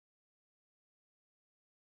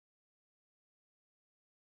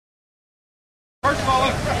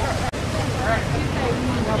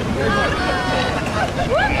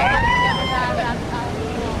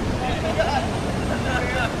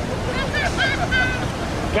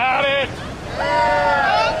Got it!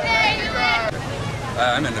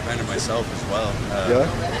 I'm independent myself as well.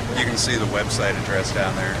 You can see the website address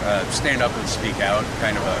down there. Stand Up and Speak Out,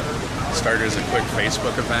 kind of started as a quick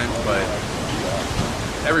Facebook event, but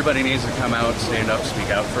everybody needs to come out, stand up, speak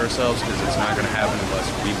out for ourselves, because it's not going to happen unless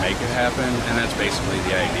we make it happen, and that's basically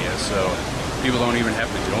the idea. So people don't even have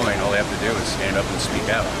to join. All they have to do is stand up and speak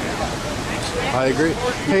out. I agree.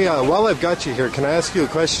 Hey, while I've got you here, can I ask you a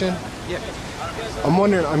question? Yeah. I'm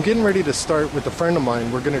wondering, I'm getting ready to start with a friend of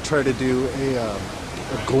mine. We're going to try to do a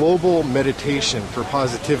global meditation for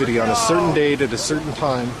positivity on a certain date at a certain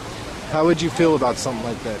time. How would you feel about something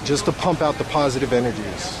like that? Just to pump out the positive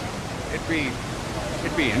energies. It'd be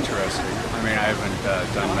interesting. I mean, I haven't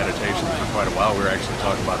done meditation for quite a while. We were actually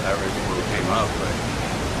talking about that right before we came up, but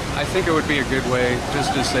I think it would be a good way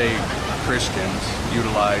just to say Christians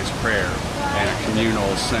utilize prayer and a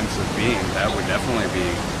communal sense of being. That would definitely be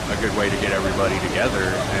a good way to get everybody together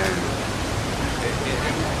and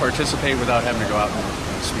participate without having to go out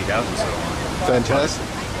and speak out and so on. Fantastic.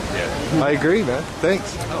 Yeah. I agree, man.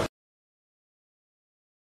 Thanks.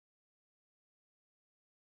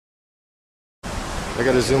 I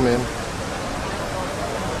gotta zoom in.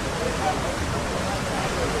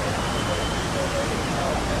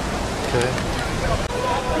 Okay.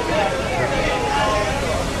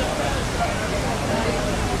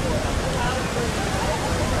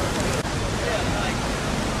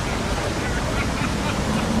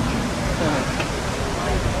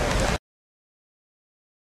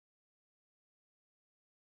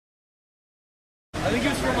 I think it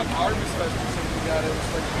was from like Harvest Fest or something we got it. It was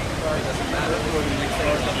like $8, doesn't matter.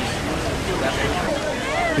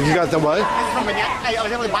 You got the what? This is from I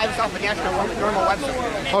was able to buy this off Banana on the normal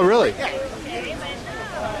website. Oh, really? Yeah.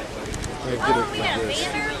 Let me get it like this.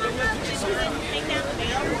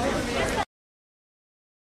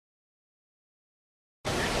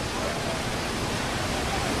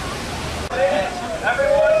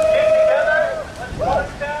 Everyone get together. Let's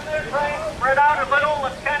push down there, try and spread out a little.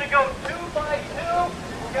 Let's kind of go 2 by 2.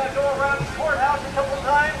 We're going to go around the courthouse a couple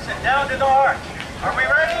times and down to the arch. Are we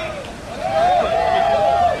ready?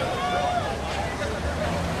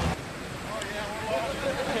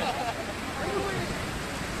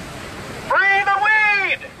 Free the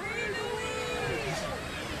weed!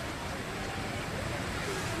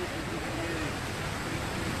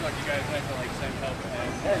 Like you guys have to like send help with that.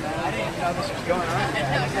 I didn't know this was going on.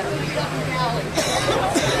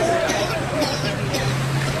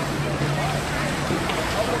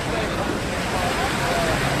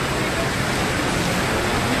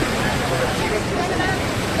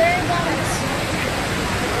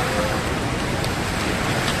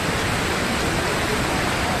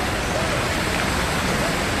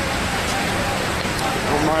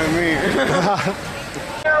 Don't mind me.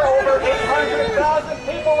 Over 800,000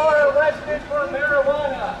 people are arrested for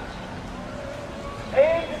marijuana.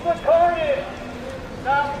 Age recorded.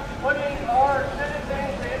 Stop putting our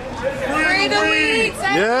citizens in prison. Free the weed!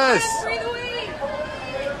 Yes. Free the weed!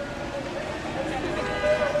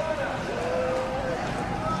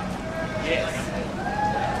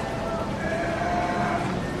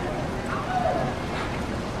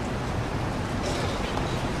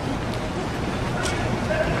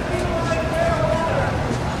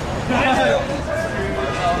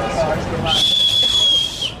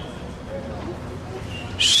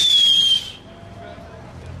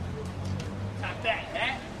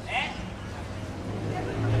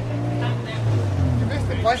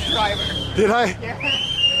 Bus driver. Did I? Yeah.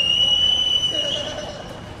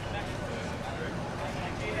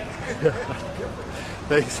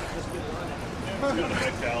 Thanks.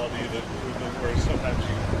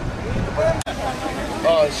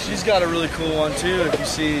 She's got a really cool one too. If you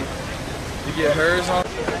see, you get hers on.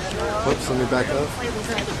 Whoops, let me back up.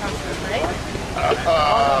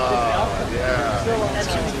 Yeah. That's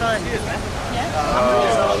really fun. Yeah.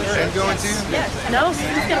 I'm going to? Yeah. No, it's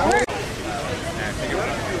gonna work.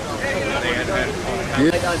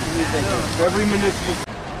 Every municipal.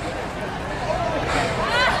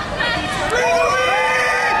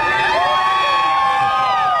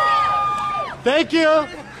 Thank you.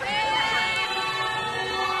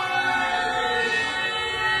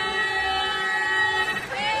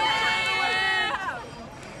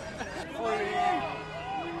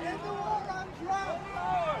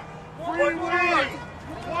 One weed,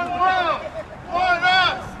 one love, one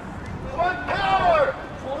us, one power,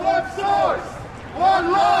 one source,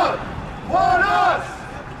 one love, one us.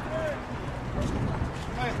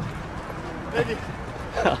 I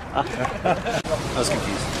was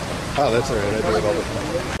confused. Oh, that's all right. I do it all the time.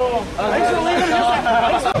 Thanks for leaving.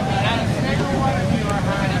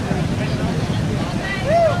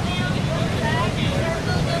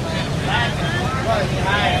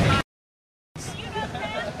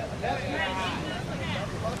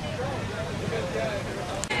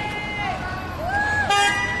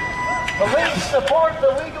 Police support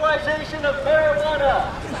the legalization of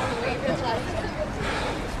marijuana.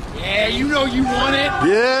 Yeah, you know you want it.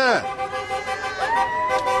 Yeah.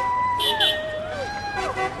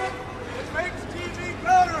 It makes TV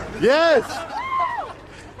better. Yes.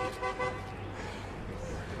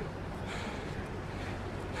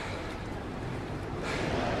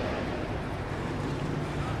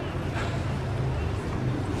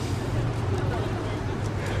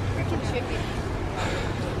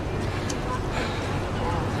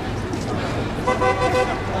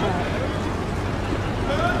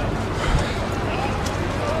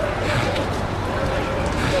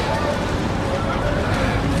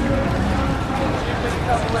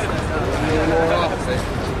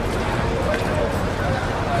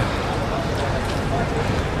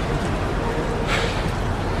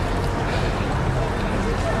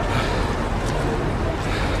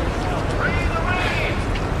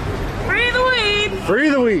 Free the weed. Free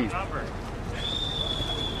the weed.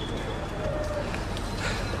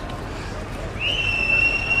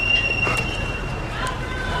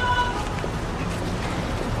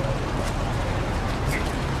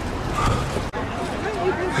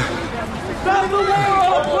 Stop the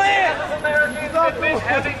war! Plants! Americans admit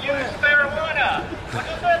having used marijuana. What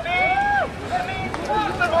does that mean? That means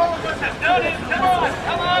most of all of us have done it. Come on,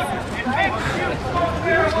 come on. Admit you smoke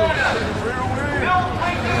marijuana. Bill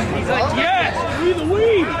Clinton. He's like, yes, free the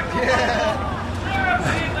weed. Sarah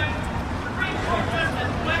Palin, Supreme Court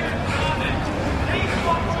Justice Clarence Thomas. They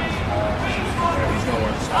smoke weed. We smoke weed.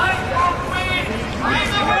 I smoke weed. Free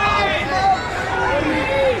the weed.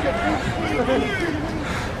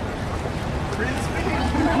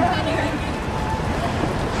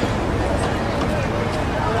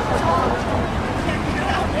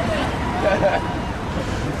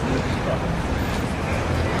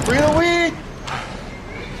 Free the weed.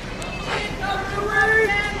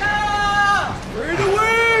 Free the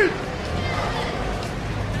weed.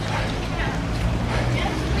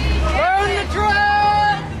 Burn the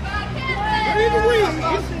drugs. Free the weed.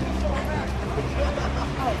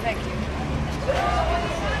 Oh, thank you.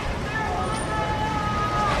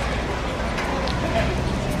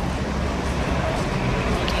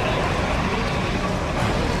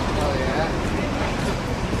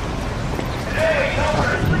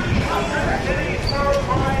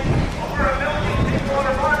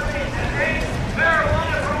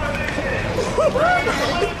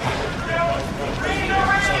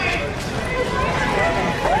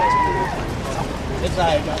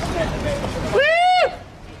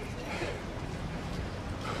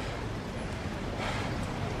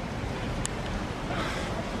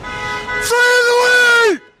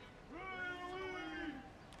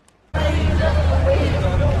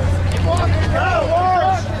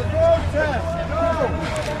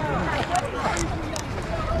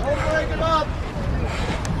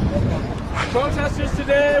 Protesters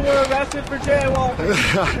today were arrested for jaywalking.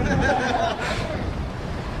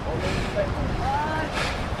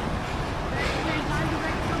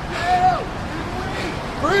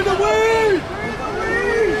 Free the weed!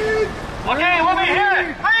 Okay, let me hear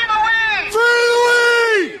it. Free the weed!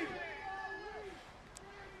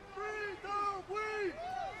 Free the weed!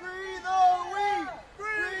 Free the weed!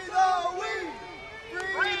 Free the weed! Free the weed! Free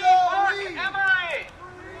Free the Mark weed! Emery!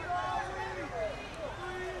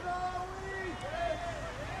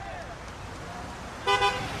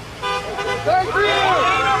 Thank you!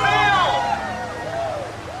 Tina Mills!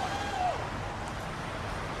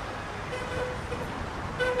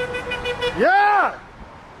 Yeah!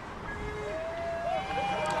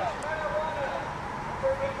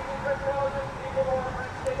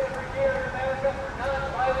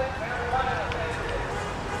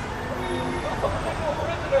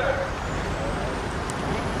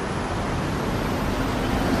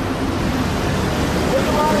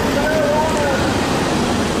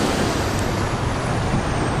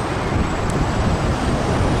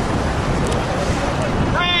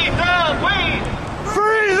 Free the weed!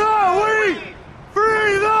 Free the weed!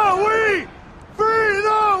 Free the weed! Free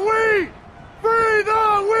the weed! Free the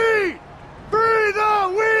weed! Free the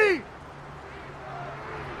weed!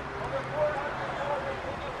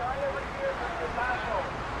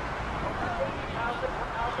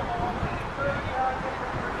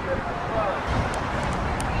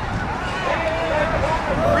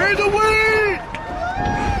 Free the weed!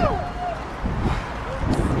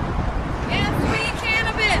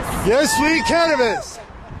 Yes, sweet cannabis.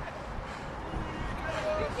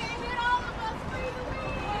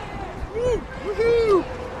 Woohoo!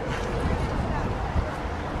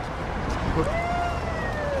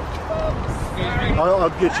 I'll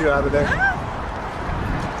get you out of there.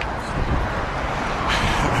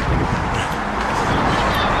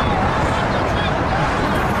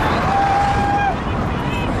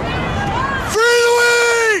 Free the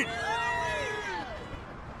weed!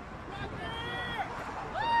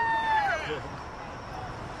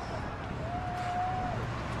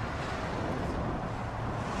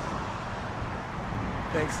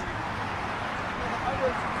 Thanks. I wish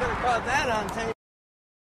you could have caught that on tape.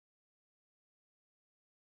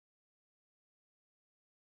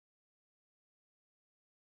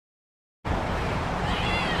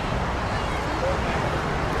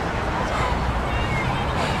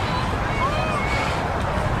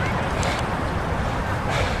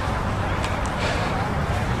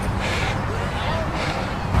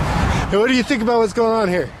 Hey, what do you think about what's going on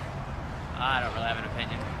here? I don't really have an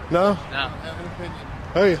opinion. No? No.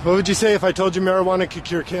 Hey, what would you say if I told you marijuana could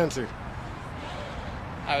cure cancer?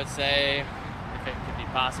 I would say if it could be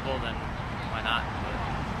possible, then why not?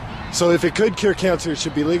 So if it could cure cancer, it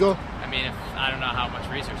should be legal? I mean, I don't know how much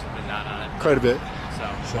research has been done on it. Quite a bit.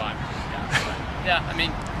 So yeah, I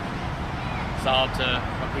mean, it's all up to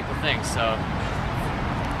what people think. So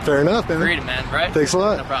Fair enough, man. freedom, man, right? Thanks a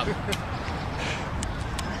lot. No problem.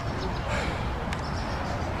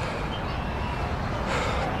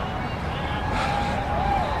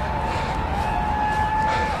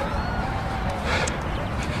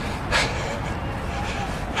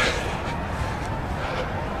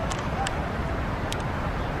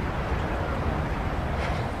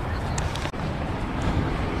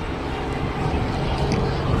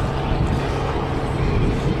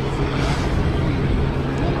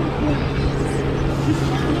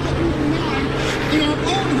 In our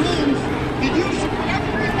own homes, the use of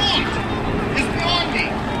whatever we want is beyond me.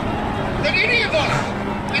 That any of us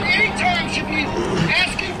at any time should be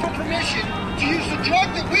asking for permission to use the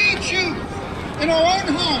drug that we choose in our own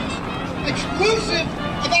homes, exclusive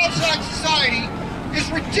of outside society,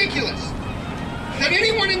 is ridiculous. That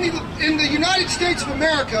anyone in the United States of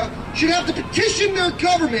America should have to petition their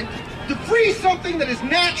government to free something that is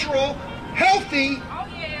natural, healthy,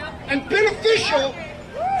 and beneficial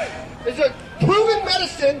is a proven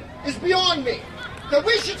medicine is beyond me. That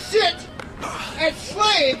we should sit as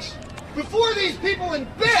slaves before these people and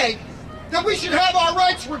beg that we should have our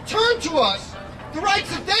rights returned to us, the rights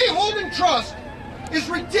that they hold in trust, is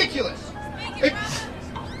ridiculous.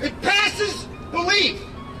 It passes belief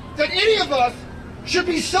that any of us should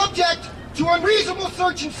be subject to unreasonable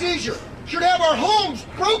search and seizure, should have our homes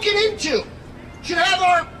broken into, should have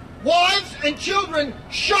our wives and children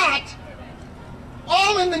shot,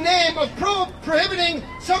 all in the name of prohibiting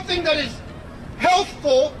something that is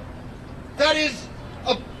healthful, that is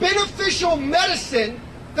a beneficial medicine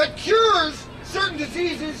that cures certain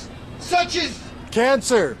diseases such as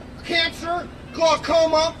Cancer,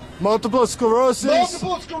 glaucoma, multiple sclerosis.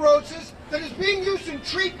 that is being used in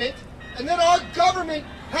treatment and that our government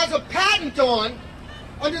has a patent on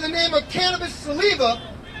under the name of cannabis sativa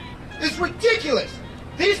is ridiculous.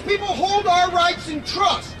 These people hold our rights in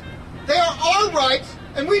trust. They are our rights,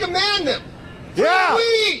 and we demand them. Free Yeah. the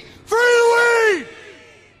weed! Free the weed!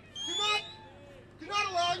 Do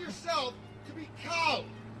not allow yourself to be cowed.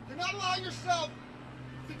 Do not allow yourself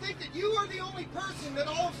to think that you are the only person that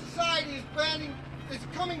all of society is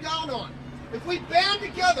coming down on. If we band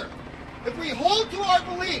together, if we hold to our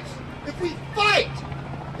beliefs, if we fight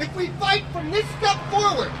from this step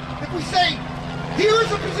forward, if we say, here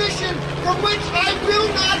is a position from which I will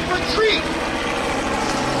not retreat.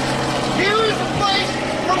 Here is a place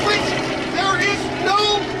from which there is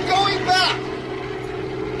no going back.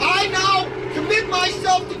 I now commit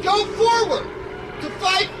myself to go forward, to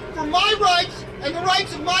fight for my rights and the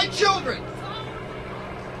rights of my children.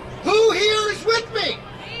 Who here is with me?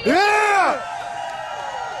 Yeah!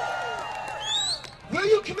 Will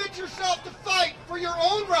you commit yourself to fight for your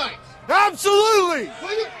own rights? Absolutely!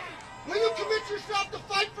 Will you commit yourself to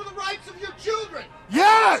fight for the rights of your children?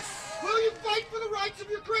 Yes! Will you fight for the rights of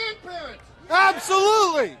your grandparents?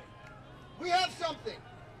 Absolutely! We have something.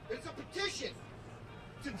 It's a petition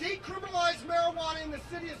to decriminalize marijuana in the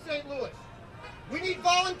city of St. Louis. We need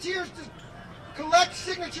volunteers to collect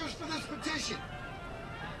signatures for this petition.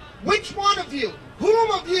 Which one of you,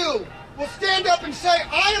 whom of you, will stand up and say,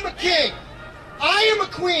 I am a king, I am a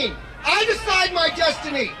queen, I decide my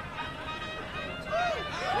destiny?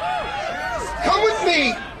 Come with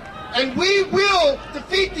me, and we will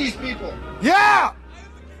defeat these people. Yeah!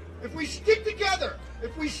 If we stick together,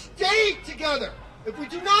 if we stay together, if we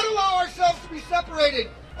do not allow ourselves to be separated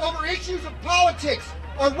over issues of politics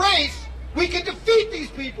or race, we can defeat these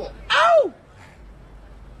people. Ow!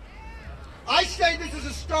 I say this is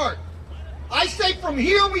a start. I say from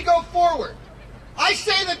here we go forward. I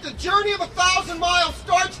say that the journey of 1,000 miles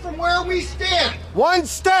starts from where we stand. One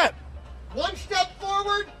step. One step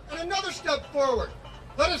forward and another step forward.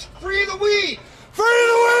 Let us free the weed. Free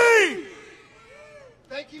the weed!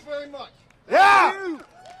 Thank you very much. Yeah!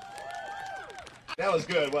 That was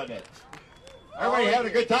good, wasn't it? Everybody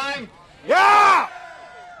having a good time? Yeah!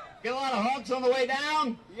 Get a lot of hugs on the way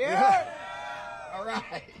down? Yeah! All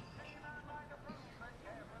right.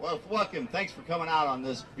 Well, welcome. Thanks for coming out on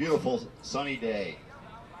this beautiful sunny day.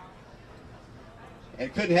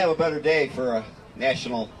 And couldn't have a better day for a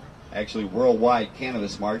national, actually worldwide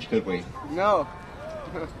cannabis march, could we? No.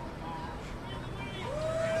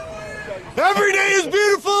 Every day is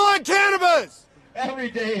beautiful on cannabis! Every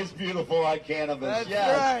day is beautiful on cannabis. That's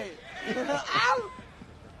yes. right. Ow!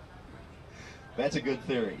 That's a good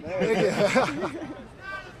theory.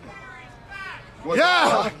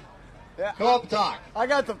 Yeah! Yeah. Come up and talk. I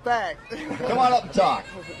got the facts. Come on up and talk.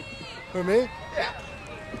 For me? Yeah.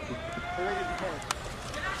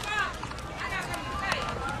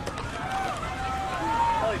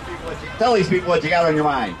 Tell these people what you got on your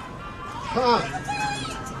mind.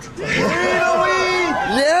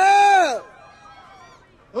 Yeah!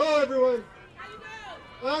 Hello, everyone.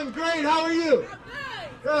 I'm great. How are you?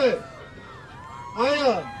 Good.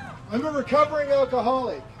 I'm a recovering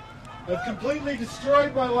alcoholic. I've completely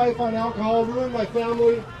destroyed my life on alcohol, ruined my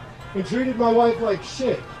family, and treated my wife like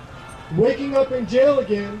shit. Waking up in jail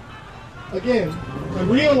again, I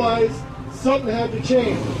realized something had to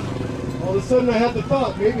change. All of a sudden I had the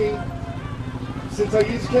thought, maybe, since I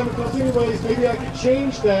use chemicals anyways, maybe I could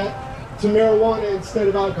change that to marijuana instead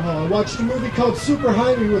of alcohol. I watched a movie called Super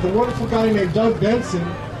Highway with a wonderful guy named Doug Benson.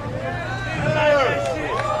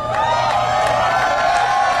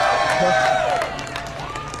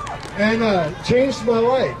 And changed my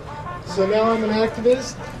life. So now I'm an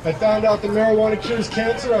activist. I found out that marijuana cures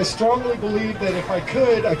cancer. I strongly believe that if I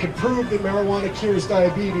could prove that marijuana cures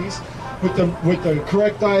diabetes with the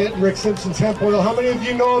correct diet and Rick Simpson's hemp oil. How many of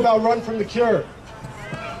you know about Run from the Cure?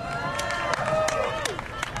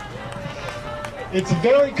 It's a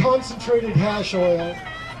very concentrated hash oil.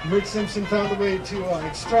 Rick Simpson found a way to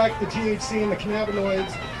extract the THC and the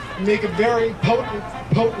cannabinoids and make a very potent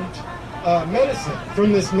medicine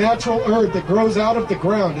from this natural herb that grows out of the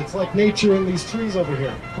ground. It's like nature in these trees over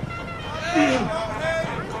here.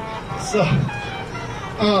 So,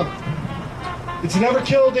 it's never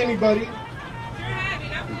killed anybody.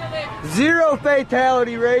 Zero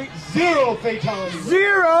fatality rate. Zero fatality rate.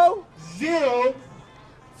 Zero. Zero.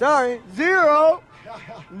 Sorry. Zero.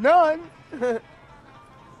 None.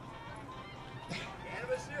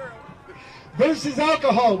 Versus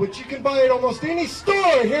alcohol, which you can buy at almost any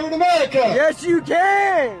store here in America. Yes, you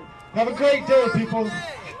can. Have a great day, people.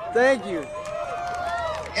 Thank you.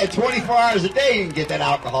 And 24 hours a day you can get that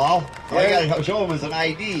alcohol. All you gotta show them is an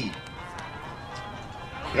ID.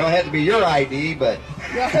 You don't have to be your ID, but...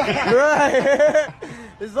 Right.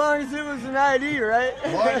 As long as it was an ID, right?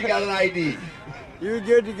 As long as you got an ID. You're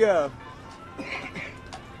good to go.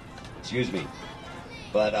 Excuse me.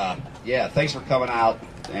 But, yeah, thanks for coming out.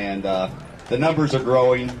 And the numbers are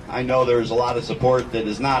growing. I know there's a lot of support that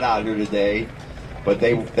is not out here today. But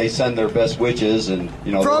they send their best witches and,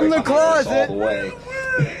 you know... From the closet. All the way.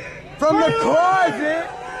 From the closet.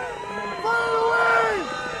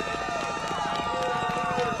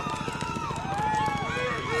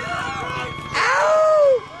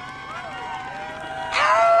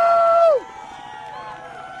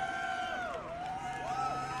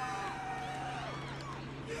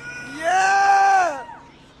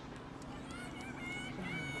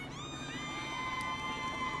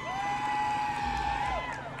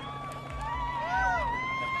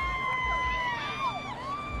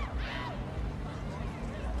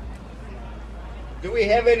 Do we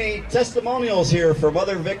have any testimonials here from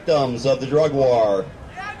other victims of the drug war?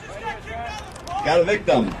 Got a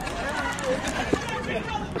victim.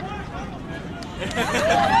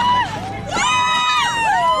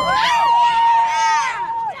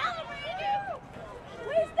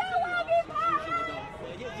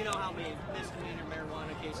 You know how many misdemeanor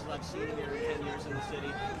marijuana cases I've seen here in 10 years in the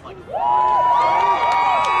city? Like,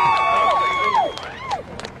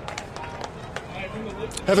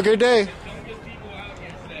 Have a good day.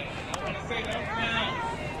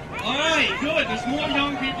 Alright, good. There's more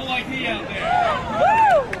young people like me out there.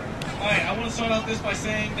 Alright, I want to start out this by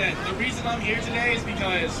saying that the reason I'm here today is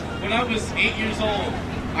because when I was 8 years old,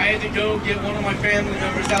 I had to go get one of my family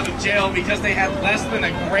members out of jail because they had less than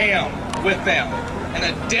a gram with them. And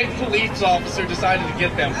a dick police officer decided to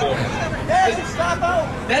get them for me.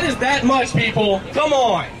 That is that much, people. Come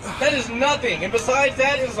on. That is nothing. And besides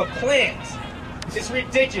that, it is a plant. It's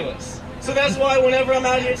ridiculous. So that's why whenever I'm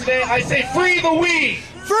out here today, I say, free the weed!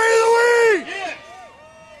 Free the weed! Yes!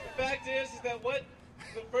 The fact is that what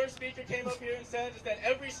the first speaker came up here and said is that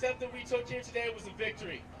every step that we took here today was a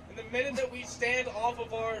victory. And the minute that we stand off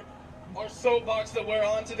of our soapbox that we're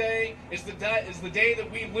on today is the day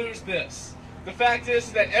that we lose this. The fact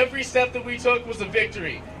is that every step that we took was a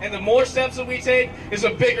victory. And the more steps that we take is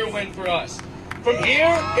a bigger win for us. From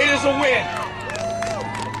here, it is a win.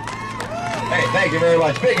 Hey, thank you very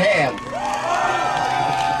much. Big hand.